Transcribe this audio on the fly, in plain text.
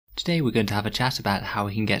Today we're going to have a chat about how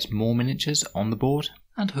we can get more miniatures on the board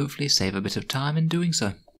and hopefully save a bit of time in doing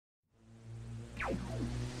so.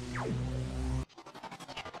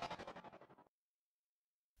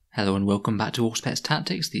 Hello and welcome back to Auspex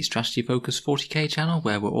Tactics, the strategy focused 40k channel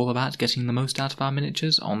where we're all about getting the most out of our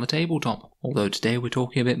miniatures on the tabletop. Although today we're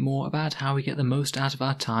talking a bit more about how we get the most out of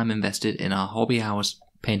our time invested in our hobby hours.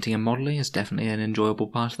 Painting and modelling is definitely an enjoyable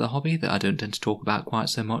part of the hobby that I don't tend to talk about quite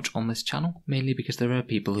so much on this channel, mainly because there are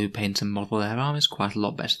people who paint and model their armies quite a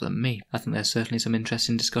lot better than me. I think there's certainly some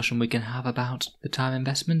interesting discussion we can have about the time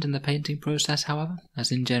investment in the painting process, however,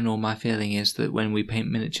 as in general my feeling is that when we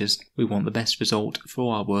paint miniatures, we want the best result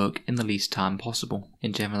for our work in the least time possible.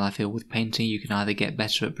 In general, I feel with painting you can either get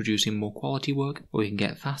better at producing more quality work, or you can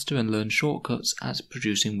get faster and learn shortcuts at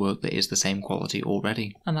producing work that is the same quality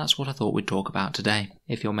already, and that's what I thought we'd talk about today.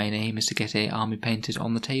 If your main aim is to get an army painted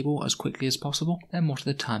on the table as quickly as possible, then what are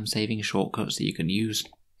the time-saving shortcuts that you can use?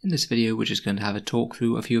 In this video we're just going to have a talk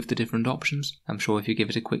through a few of the different options. I'm sure if you give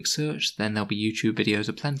it a quick search then there'll be YouTube videos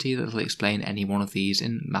aplenty that will explain any one of these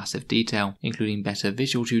in massive detail, including better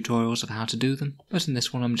visual tutorials of how to do them, but in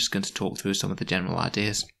this one I'm just going to talk through some of the general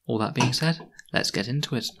ideas. All that being said, let's get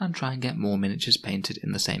into it and try and get more miniatures painted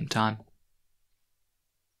in the same time.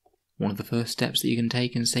 One of the first steps that you can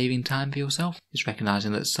take in saving time for yourself is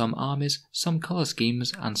recognising that some armies, some colour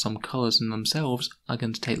schemes and some colours in themselves are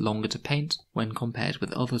going to take longer to paint when compared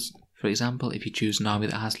with others. For example, if you choose an army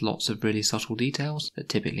that has lots of really subtle details that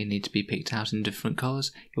typically need to be picked out in different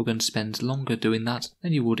colours, you're going to spend longer doing that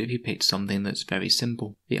than you would if you picked something that's very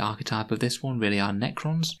simple. The archetype of this one really are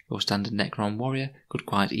Necrons. Your standard Necron warrior could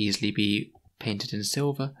quite easily be painted in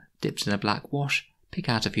silver, dipped in a black wash, pick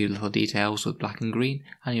out a few little details with black and green,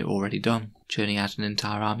 and you're already done. Churning out an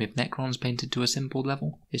entire army of Necrons painted to a simple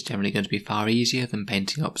level is generally going to be far easier than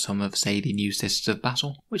painting up some of, say, the new Sisters of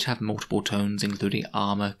Battle, which have multiple tones including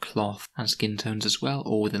armour, cloth, and skin tones as well,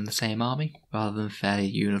 all within the same army, rather than fairly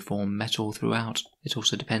uniform metal throughout. It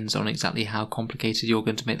also depends on exactly how complicated you're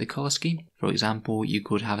going to make the colour scheme. For example, you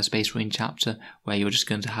could have a Space Marine chapter where you're just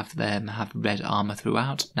going to have them have red armour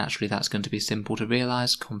throughout. Naturally that's going to be simple to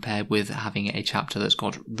realise compared with having a chapter that's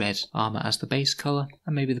got red armour as the base colour,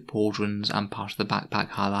 and maybe the pauldrons and part of the backpack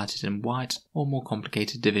highlighted in white, or more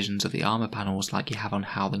complicated divisions of the armour panels like you have on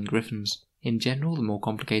Howling Griffins. In general, the more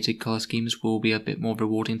complicated colour schemes will be a bit more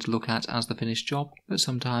rewarding to look at as the finished job, but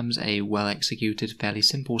sometimes a well-executed, fairly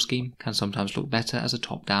simple scheme can sometimes look better as a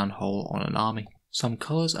top-down whole on an army. Some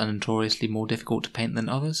colours are notoriously more difficult to paint than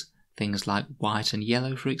others. Things like white and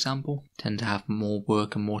yellow, for example, tend to have more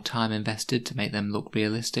work and more time invested to make them look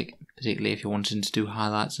realistic, particularly if you're wanting to do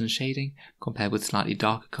highlights and shading, compared with slightly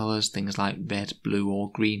darker colours, things like red, blue or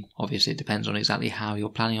green. Obviously it depends on exactly how you're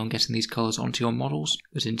planning on getting these colours onto your models,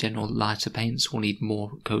 but in general lighter paints will need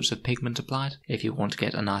more coats of pigment applied if you want to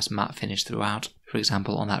get a nice matte finish throughout. For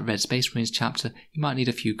example, on that Red Space Marines chapter, you might need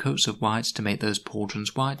a few coats of white to make those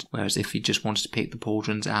pauldrons white, whereas if you just wanted to pick the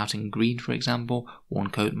pauldrons out in green, for example, one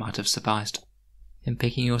coat might have sufficed. In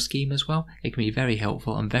picking your scheme as well, it can be very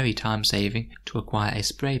helpful and very time saving to acquire a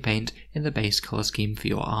spray paint in the base colour scheme for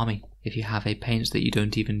your army. If you have a paint that you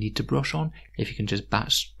don't even need to brush on, if you can just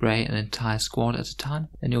batch spray an entire squad at a time,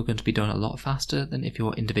 then you're going to be done a lot faster than if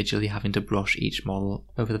you're individually having to brush each model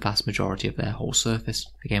over the vast majority of their whole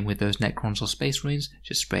surface. Again, with those Necrons or Space Marines,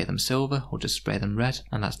 just spray them silver or just spray them red,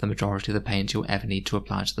 and that's the majority of the paint you'll ever need to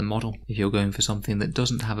apply to the model. If you're going for something that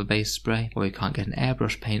doesn't have a base spray, or you can't get an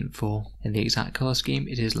airbrush paint for in the exact colour scheme,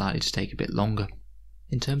 it is likely to take a bit longer.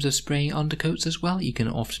 In terms of spraying undercoats as well, you can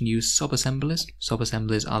often use sub-assemblies.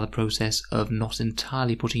 Sub-assemblies are the process of not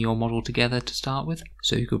entirely putting your model together to start with,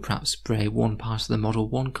 so you could perhaps spray one part of the model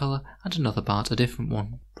one colour and another part a different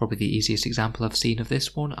one. Probably the easiest example I've seen of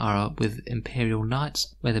this one are with Imperial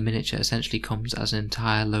Knights, where the miniature essentially comes as an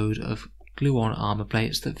entire load of glue-on armour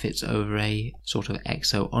plates that fits over a sort of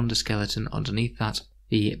exo underskeleton underneath that.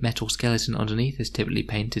 The metal skeleton underneath is typically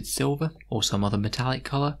painted silver or some other metallic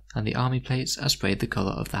colour, and the army plates are sprayed the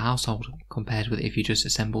colour of the household. Compared with if you just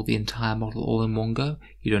assemble the entire model all in one go,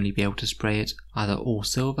 you'd only be able to spray it either all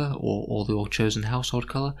silver or all your chosen household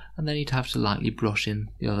colour, and then you'd have to lightly brush in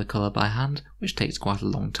the other colour by hand, which takes quite a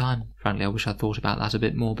long time. Frankly, I wish I'd thought about that a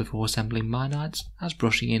bit more before assembling my knights, as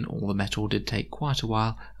brushing in all the metal did take quite a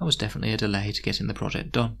while and was definitely a delay to getting the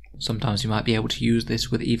project done. Sometimes you might be able to use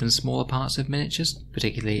this with even smaller parts of miniatures,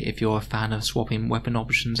 particularly if you're a fan of swapping weapon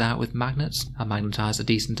options out with magnets. I magnetise a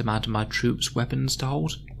decent amount of my troops' weapons to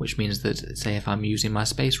hold, which means that, say if I'm using my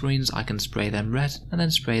Space Marines, I can spray them red, and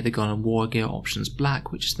then spray the gun and war gear options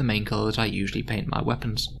black, which is the main colour that I usually paint my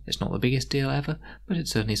weapons. It's not the biggest deal ever, but it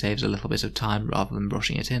certainly saves a little bit of time rather than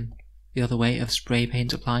brushing it in. The other way of spray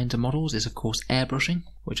paint applying to models is of course airbrushing.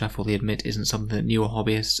 which I fully admit isn't something that newer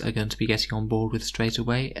hobbyists are going to be getting on board with straight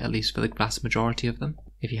away, at least for the vast majority of them.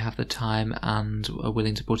 If you have the time and are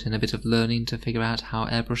willing to put in a bit of learning to figure out how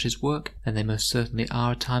airbrushes work, then they most certainly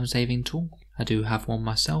are a time-saving tool. I do have one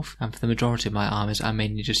myself, and for the majority of my armies I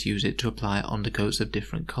mainly just use it to apply undercoats of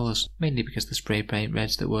different colours, mainly because the spray paint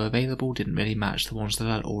reds that were available didn't really match the ones that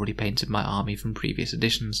I'd already painted my army from previous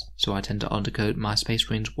editions, so I tend to undercoat my Space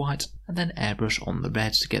Marines white and then airbrush on the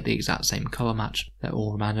reds to get the exact same colour match. There are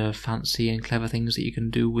all manner of fancy and clever things that you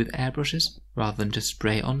can do with airbrushes. Rather than just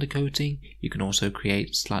spray undercoating, you can also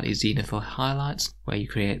create slightly zenithal highlights, where you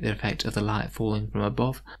create the effect of the light falling from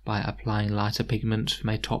above by applying lighter pigment from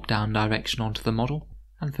a top-down direction onto the model.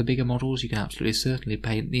 And for bigger models, you can absolutely certainly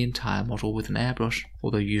paint the entire model with an airbrush,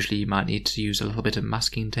 although usually you might need to use a little bit of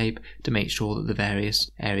masking tape to make sure that the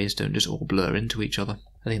various areas don't just all blur into each other.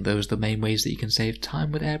 I think those are the main ways that you can save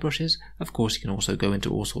time with airbrushes. Of course, you can also go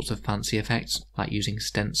into all sorts of fancy effects, like using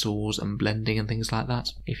stencils and blending and things like that,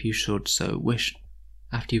 if you should so wish.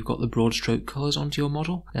 After you've got the broad stroke colours onto your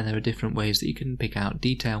model, then there are different ways that you can pick out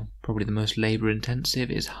detail. Probably the most labour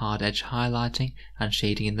intensive is hard edge highlighting and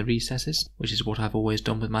shading in the recesses, which is what I've always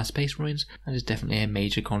done with my Space Marines, and is definitely a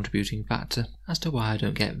major contributing factor as to why I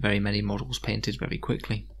don't get very many models painted very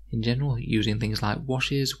quickly. In general, using things like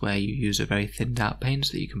washes, where you use a very thinned out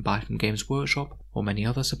paint that you can buy from Games Workshop or many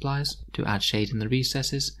other suppliers to add shade in the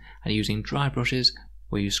recesses, and using dry brushes,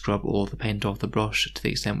 where you scrub all the paint off the brush to the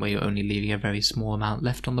extent where you're only leaving a very small amount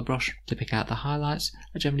left on the brush to pick out the highlights,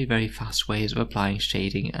 are generally very fast ways of applying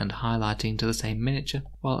shading and highlighting to the same miniature,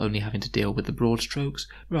 while only having to deal with the broad strokes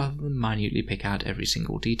rather than minutely pick out every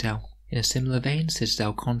single detail. In a similar vein,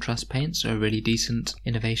 Citadel contrast paints are a really decent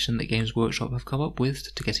innovation that Games Workshop have come up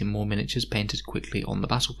with to getting more miniatures painted quickly on the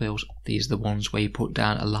battlefield. These are the ones where you put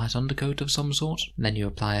down a light undercoat of some sort, and then you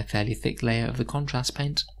apply a fairly thick layer of the contrast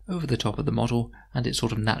paint over the top of the model, and it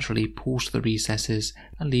sort of naturally pulls to the recesses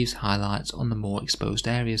and leaves highlights on the more exposed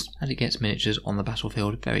areas, and it gets miniatures on the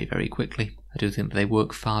battlefield very, very quickly. I do think that they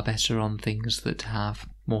work far better on things that have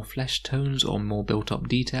more flesh tones or more built-up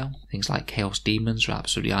detail. Things like Chaos Demons are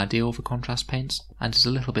absolutely ideal for contrast paints, and it's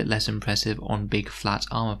a little bit less impressive on big flat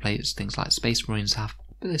armour plates, things like Space Marines have,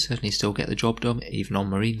 but they certainly still get the job done, even on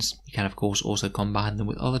Marines. You can of course also combine them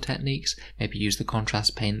with other techniques, maybe use the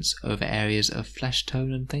contrast paints over areas of flesh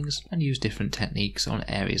tone and things, and use different techniques on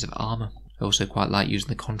areas of armour. I also quite like using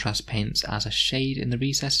the contrast paints as a shade in the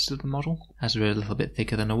recesses of the model, as they're a little bit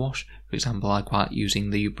thicker than a wash. For example, I quite using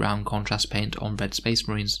the brown contrast paint on red Space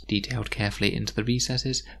Marines, detailed carefully into the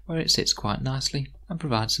recesses where it sits quite nicely and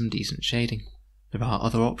provides some decent shading. There are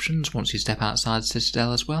other options once you step outside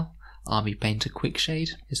Citadel as well. Army Painter Quick Shade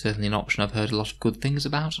is certainly an option I've heard a lot of good things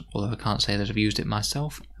about, although I can't say that I've used it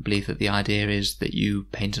myself. I believe that the idea is that you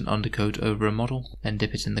paint an undercoat over a model, then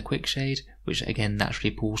dip it in the Quick Shade, which again naturally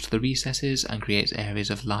pulls to the recesses and creates areas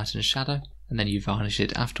of light and shadow, and then you varnish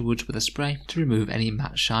it afterwards with a spray to remove any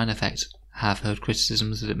matte shine effect. I have heard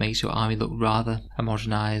criticisms that it makes your army look rather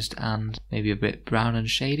homogenised and maybe a bit brown and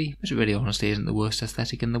shady, but it really honestly isn't the worst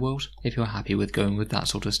aesthetic in the world if you're happy with going with that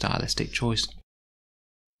sort of stylistic choice.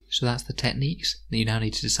 So that's the techniques. Now you now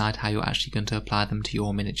need to decide how you're actually going to apply them to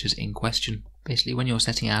your miniatures in question. Basically, when you're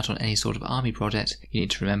setting out on any sort of army project, you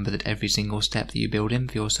need to remember that every single step that you build in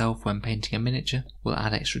for yourself when painting a miniature will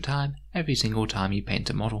add extra time every single time you paint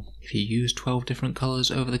a model. If you use 12 different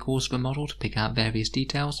colours over the course of a model to pick out various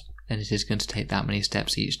details, then it is going to take that many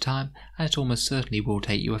steps each time, and it almost certainly will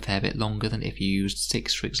take you a fair bit longer than if you used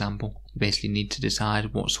 6, for example. You basically need to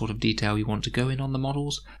decide what sort of detail you want to go in on the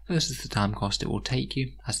models versus the time cost it will take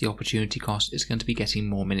you, as the opportunity cost is going to be getting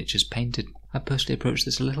more miniatures painted. I personally approach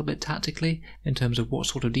this a little bit tactically in terms of what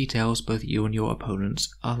sort of details both you and your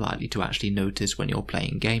opponents are likely to actually notice when you're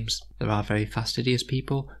playing games. There are very fastidious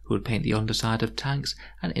people who would paint the underside of tanks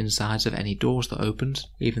and insides of any doors that opened,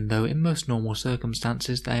 even though in most normal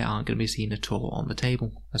circumstances they aren't going to be seen at all on the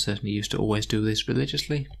table. I certainly used to always do this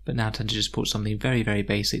religiously, but now tend to just put something very, very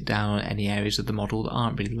basic down on any areas of the model that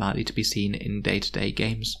aren't really likely to be seen in day-to-day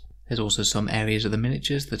games. There's also some areas of the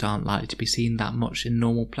miniatures that aren't likely to be seen that much in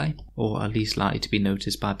normal play, or are least likely to be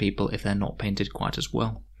noticed by people if they're not painted quite as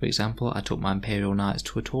well. For example, I took my Imperial Knights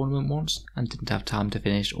to a tournament once and didn't have time to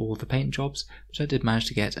finish all the paint jobs, but I did manage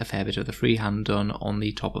to get a fair bit of the freehand done on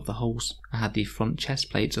the top of the hulls. I had the front chest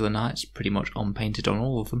plates of the Knights pretty much unpainted on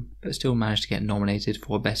all of them, but still managed to get nominated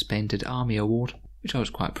for Best Painted Army Award, which I was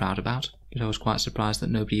quite proud about. But I was quite surprised that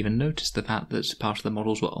nobody even noticed the fact that part of the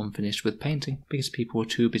models were unfinished with painting, because people were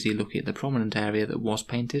too busy looking at the prominent area that was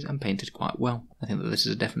painted and painted quite well. I think that this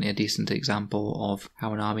is definitely a decent example of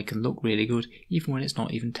how an army can look really good even when it's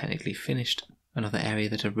not even technically finished. Another area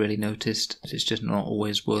that I've really noticed that it's just not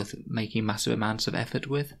always worth making massive amounts of effort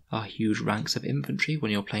with are huge ranks of infantry when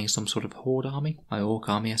you're playing some sort of horde army. My orc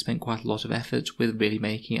army I spent quite a lot of effort with really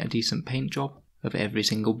making a decent paint job of every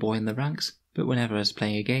single boy in the ranks, but whenever I was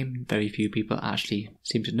playing a game, very few people actually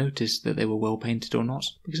seemed to notice that they were well painted or not,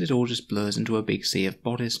 because it all just blurs into a big sea of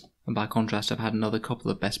bodies. And by contrast, I've had another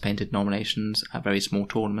couple of best painted nominations at very small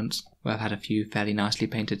tournaments, where I've had a few fairly nicely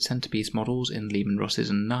painted centrepiece models in Leman Russes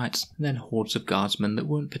and Knights, and then hordes of guardsmen that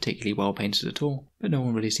weren't particularly well painted at all, but no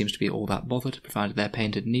one really seems to be all that bothered, provided they're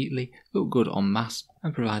painted neatly, look good en masse,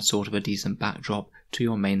 and provide sort of a decent backdrop to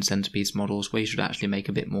your main centrepiece models where you should actually make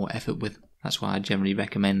a bit more effort with. That's why I generally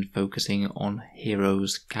recommend focusing on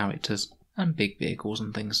heroes, characters, and big vehicles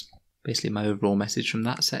and things. Basically, my overall message from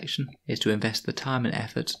that section is to invest the time and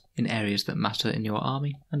effort in areas that matter in your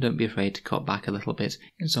army, and don't be afraid to cut back a little bit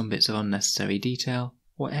in some bits of unnecessary detail,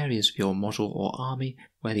 or areas of your model or army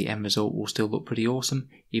where the end result will still look pretty awesome,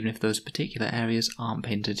 even if those particular areas aren't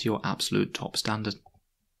painted to your absolute top standard.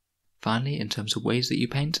 Finally, in terms of ways that you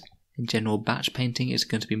paint, in general, batch painting is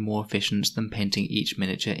going to be more efficient than painting each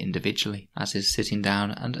miniature individually, as is sitting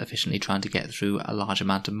down and efficiently trying to get through a large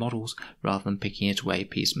amount of models rather than picking it away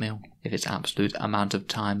piecemeal. If it's absolute amount of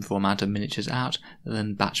time for amount of miniatures out,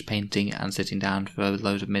 then batch painting and sitting down for a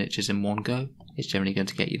load of miniatures in one go is generally going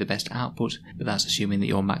to get you the best output, but that's assuming that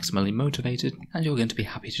you're maximally motivated and you're going to be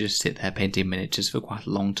happy to just sit there painting miniatures for quite a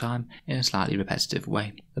long time in a slightly repetitive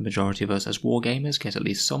way. The majority of us as wargamers get at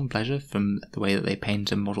least some pleasure from the way that they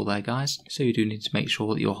paint and model their guys, so you do need to make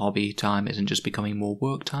sure that your hobby time isn't just becoming more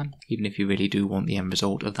work time, even if you really do want the end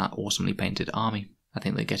result of that awesomely painted army. I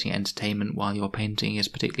think that getting entertainment while you're painting is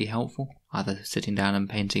particularly helpful, either sitting down and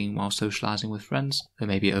painting while socialising with friends, or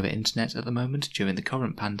maybe over internet at the moment during the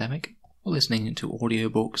current pandemic, or listening to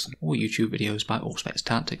audiobooks or YouTube videos by Auspex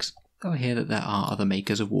Tactics, though I hear that there are other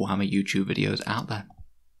makers of Warhammer YouTube videos out there.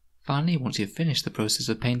 Finally, once you've finished the process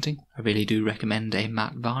of painting, I really do recommend a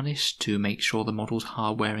matte varnish to make sure the model's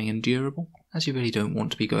hard wearing and durable, as you really don't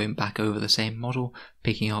want to be going back over the same model,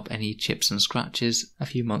 picking up any chips and scratches a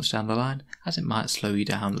few months down the line, as it might slow you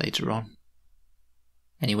down later on.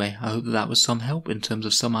 Anyway, I hope that was some help in terms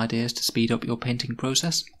of some ideas to speed up your painting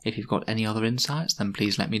process. If you've got any other insights, then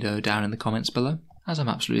please let me know down in the comments below, as I'm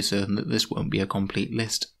absolutely certain that this won't be a complete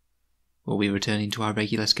list. We'll be returning to our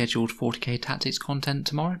regular scheduled 40k Tactics content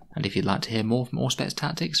tomorrow, and if you'd like to hear more from Auspex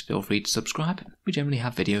Tactics, feel free to subscribe. We generally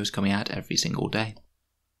have videos coming out every single day.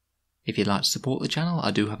 If you'd like to support the channel, I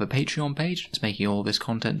do have a Patreon page, as making all this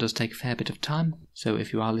content does take a fair bit of time, so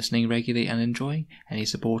if you are listening regularly and enjoying, any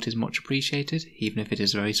support is much appreciated, even if it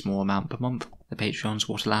is a very small amount per month. The Patreon's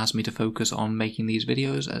what allows me to focus on making these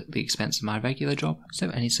videos at the expense of my regular job, so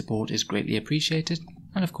any support is greatly appreciated.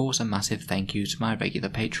 And of course a massive thank you to my regular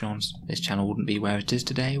Patreons. This channel wouldn't be where it is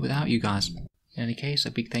today without you guys. In any case,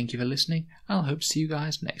 a big thank you for listening, and I'll hope to see you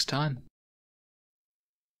guys next time.